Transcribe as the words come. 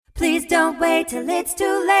Please don't wait till it's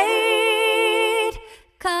too late.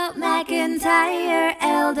 Call McIntyre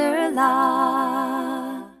Elder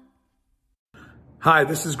Law. Hi,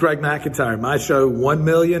 this is Greg McIntyre. My show, 1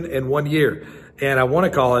 Million in 1 Year. And I want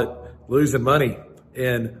to call it Losing Money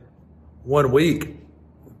in 1 Week.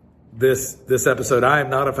 This episode, I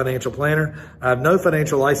am not a financial planner. I have no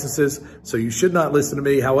financial licenses, so you should not listen to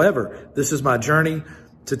me. However, this is my journey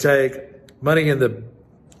to take money in the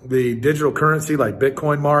digital currency like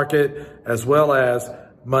Bitcoin market, as well as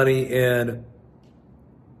money in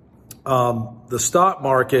the stock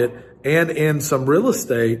market and in some real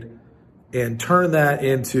estate, and turn that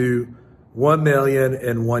into 1 million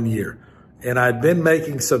in 1 year. And I'd been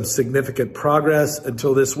making some significant progress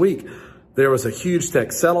until this week. There was a huge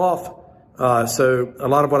tech sell-off. So a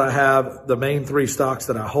lot of what I have, the main three stocks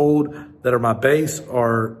that I hold that are my base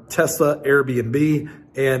are Tesla, Airbnb,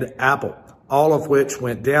 and Apple, all of which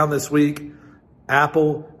went down this week.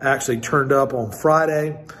 Apple actually turned up on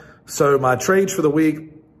Friday. So my trades for the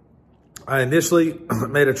week, I initially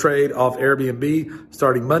made a trade off Airbnb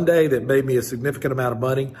starting Monday that made me a significant amount of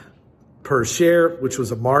money per share, which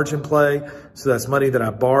was a margin play. So that's money that I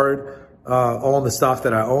borrowed on the stock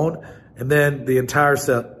that I own. And then the entire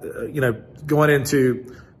set, going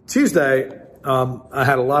into Tuesday, I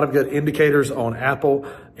had a lot of good indicators on Apple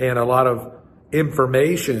and a lot of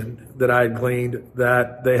information that I had gleaned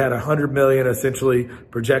that they had 100 million essentially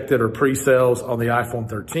projected or pre-sales on the iPhone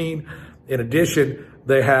 13. In addition,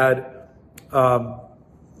 they had,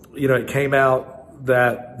 it came out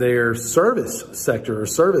that their service sector or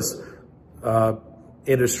service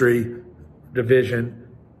industry division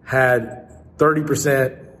had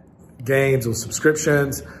 30% gains on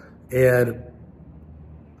subscriptions in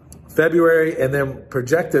February, and then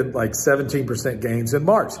projected like 17% gains in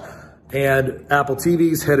March. And Apple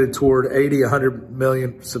TV's headed toward 100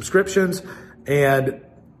 million subscriptions. And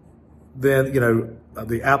then,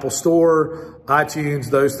 the Apple Store, iTunes,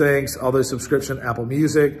 those things, all those subscription, Apple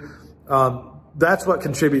Music, that's what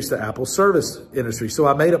contributes to Apple's service industry. So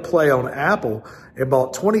I made a play on Apple and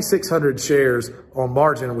bought 2,600 shares on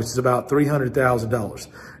margin, which is about $300,000.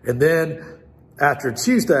 And then after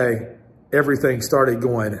Tuesday, everything started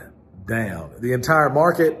going down. The entire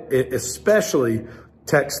market, especially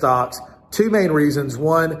tech stocks, two main reasons.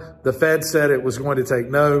 One, the Fed said it was going to take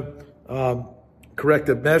no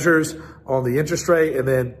corrective measures on the interest rate. And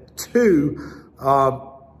then two,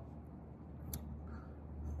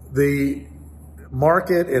 the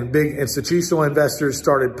market and big institutional investors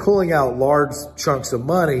started pulling out large chunks of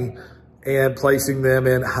money and placing them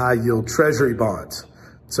in high yield treasury bonds.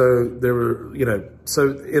 So there were, so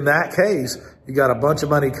in that case, you got a bunch of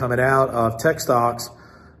money coming out of tech stocks.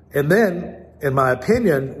 And then, in my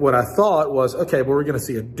opinion, what I thought was, okay, well, we're going to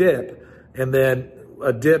see a dip. And then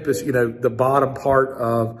a dip is, the bottom part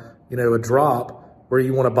of, a drop where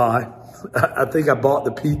you want to buy. I think I bought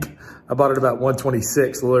the peak. I bought it about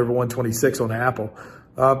 126, a little over 126 on Apple.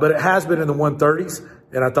 But it has been in the 130s.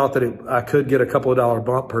 And I thought that I could get a couple of dollar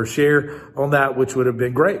bump per share on that, which would have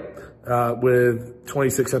been great with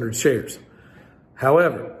 2,600 shares.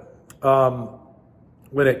 However,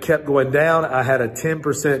 when it kept going down, I had a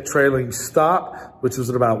 10% trailing stop, which was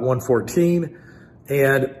at about 114.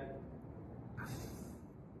 And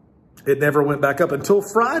it never went back up until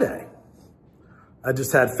Friday. I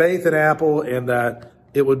just had faith in Apple and that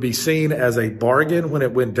it would be seen as a bargain when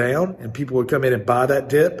it went down and people would come in and buy that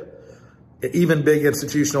dip, even big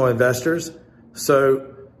institutional investors.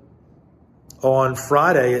 So on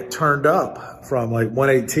Friday, it turned up from like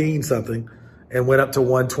 118 something and went up to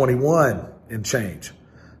 121 and change.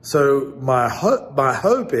 So my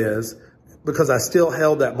hope is, because I still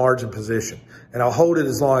held that margin position and I'll hold it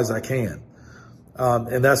as long as I can.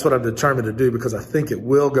 And that's what I'm determined to do, because I think it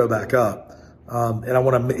will go back up. And I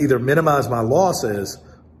want to either minimize my losses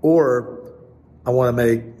or I want to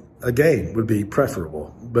make a gain would be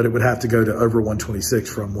preferable, but it would have to go to over 126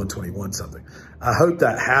 from 121 something. I hope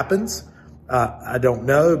that happens. I don't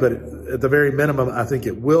know, but at the very minimum, I think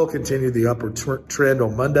it will continue the upward trend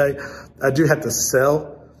on Monday. I do have to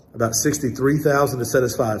sell about 63,000 to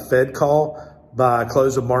satisfy a Fed call by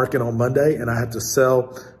close of market on Monday, and I have to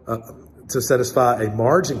sell to satisfy a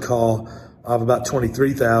margin call of about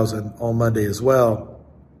 23,000 on Monday as well.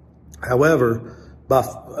 However,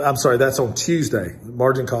 that's on Tuesday. The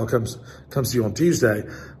margin call comes to you on Tuesday.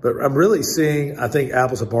 But I'm really seeing, I think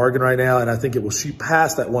Apple's a bargain right now, and I think it will shoot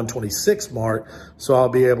past that 126 mark, so I'll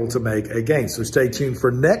be able to make a gain. So stay tuned for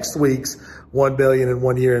next week's 1 billion in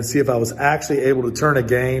 1 year and see if I was actually able to turn a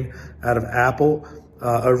gain out of Apple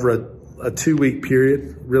over a 2-week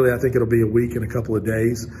period. Really, I think it'll be a week and a couple of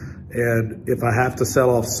days. And if I have to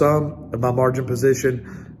sell off some of my margin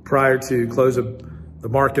position, prior to close of the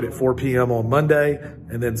market at 4 p.m. on Monday,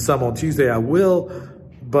 and then some on Tuesday, I will.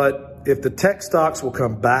 But if the tech stocks will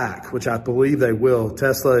come back, which I believe they will,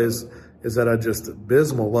 Tesla is at a just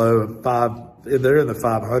abysmal low of they're in the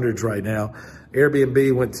 500s right now.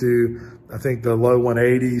 Airbnb went to, I think, the low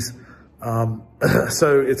 180s.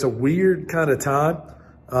 So it's a weird kind of time.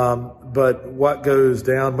 But what goes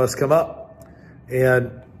down must come up.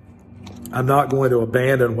 And I'm not going to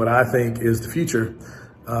abandon what I think is the future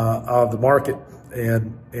of the market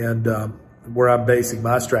and where I'm basing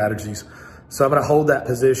my strategies. So I'm going to hold that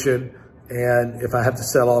position. And if I have to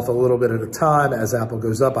sell off a little bit at a time as Apple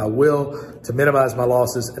goes up, I will, to minimize my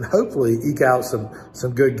losses and hopefully eke out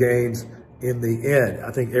some good gains in the end.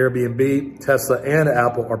 I think Airbnb, Tesla, and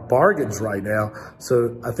Apple are bargains right now.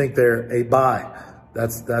 So I think they're a buy.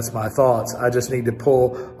 That's my thoughts. I just need to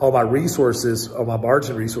pull all my resources, all my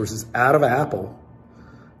margin resources out of Apple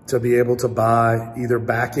to be able to buy either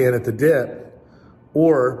back in at the dip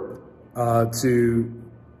or to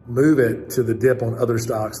move it to the dip on other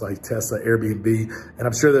stocks like Tesla, Airbnb, and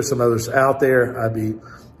I'm sure there's some others out there. I'd be,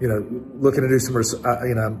 looking to do some,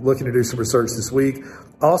 I'm looking to do some research this week.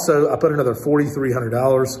 Also, I put another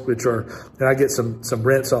 $4,300, which are, and I get some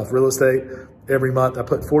rents off real estate every month. I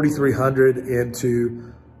put $4,300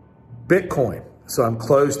 into Bitcoin. So I'm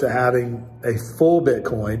close to having a full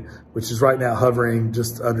Bitcoin, which is right now hovering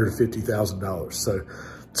just under $50,000.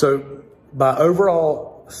 So my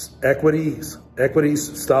overall equities,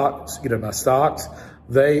 stocks, my stocks,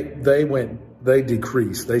 they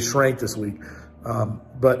decreased. They shrank this week.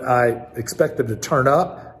 But I expect them to turn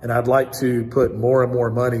up, and I'd like to put more and more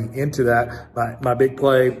money into that. My big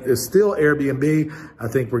play is still Airbnb. I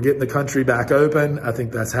think we're getting the country back open. I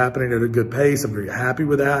think that's happening at a good pace. I'm very happy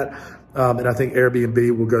with that. And I think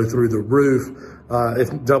Airbnb will go through the roof,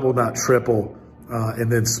 if double, not triple, and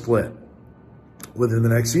then split within the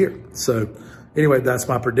next year. So anyway, that's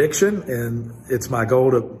my prediction, and it's my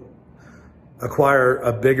goal to acquire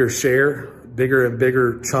a bigger and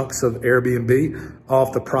bigger chunks of Airbnb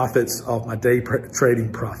off the profits, off my day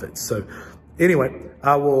trading profits. So anyway,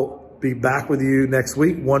 I will be back with you next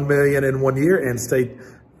week, 1 million in 1 year, and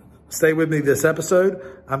stay with me this episode.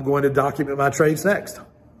 I'm going to document my trades next.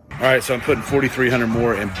 All right, so I'm putting 4,300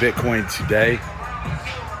 more in Bitcoin today,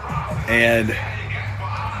 and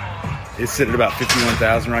it's sitting at about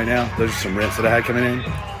 51,000 right now. Those are some rents that I had coming in.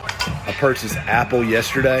 I purchased Apple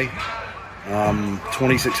yesterday,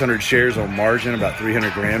 2,600 shares on margin, about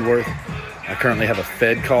 300 grand worth. I currently have a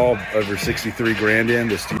Fed call over 63 grand in,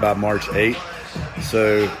 that's due by March 8th.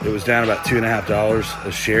 So it was down about $2.50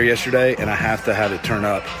 a share yesterday, and I have to have it turn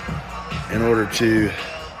up in order to,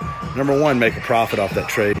 number one, make a profit off that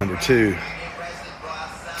trade. Number two,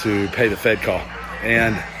 to pay the Fed call.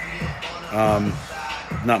 And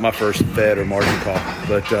not my first Fed or margin call,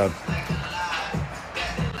 but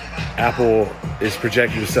Apple is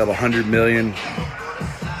projected to sell 100 million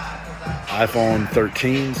iPhone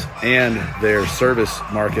 13s, and their service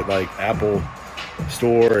market like Apple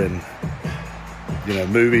Store and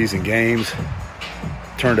movies and games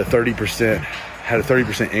turned a 30%, had a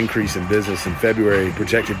 30% increase in business in February,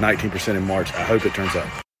 projected 19% in March. I hope it turns up.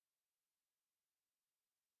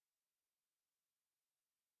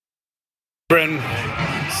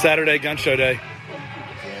 Saturday gun show day.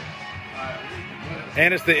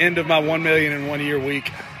 And it's the end of my 1 million in 1 year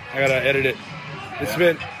week. I gotta edit it. It's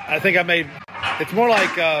been, I think I made, it's more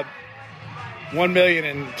like 1 million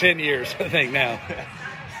in 10 years, I think now.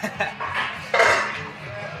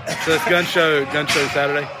 So it's gun show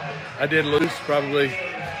Saturday. I did lose probably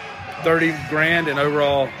 30 grand in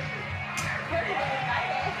overall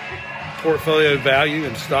portfolio value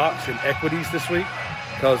in stocks and equities this week,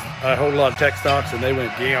 because I hold a lot of tech stocks and they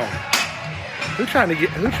went down. Who's trying to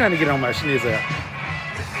get on my sneeze out?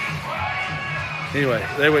 Anyway,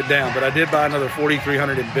 they went down, but I did buy another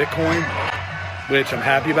 4,300 in Bitcoin, which I'm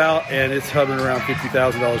happy about, and it's hovering around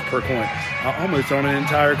 $50,000 per coin. I almost own an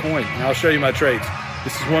entire coin, and I'll show you my trades.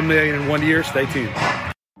 This is 1 million in 1 year. Stay tuned.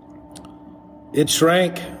 It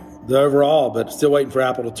shrank the overall, but still waiting for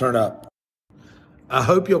Apple to turn up. I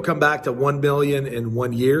hope you'll come back to 1 million in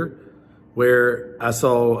 1 year, where I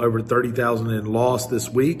saw over 30,000 in loss this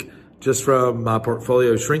week just from my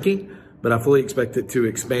portfolio shrinking. But I fully expect it to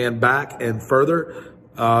expand back and further,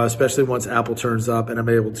 especially once Apple turns up and I'm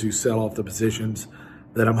able to sell off the positions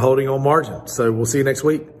that I'm holding on margin. So we'll see you next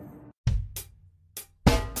week.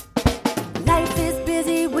 Life is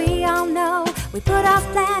busy, we all know. We put off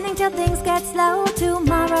planning till things get slow.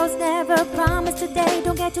 Tomorrow's never promised today.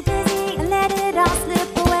 Don't get too busy and let it all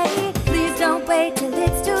slip away. Please don't wait till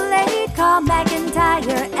it's too late. Call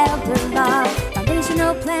McIntyre Elder Law.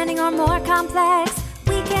 Foundational planning or more complex.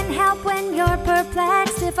 We can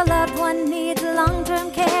if a loved one needs long-term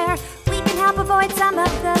care, we can help avoid some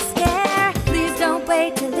of the scare. Please don't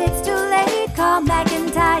wait till it's too late. Call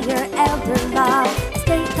McIntyre Elder Law.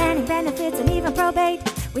 Estate planning, benefits, and even probate.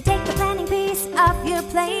 We take the planning piece off your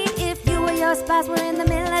plate. If you or your spouse were in the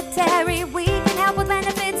military, we can help with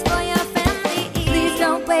benefits for your family. Please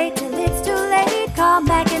don't wait till it's too late. Call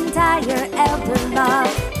McIntyre Elder Law.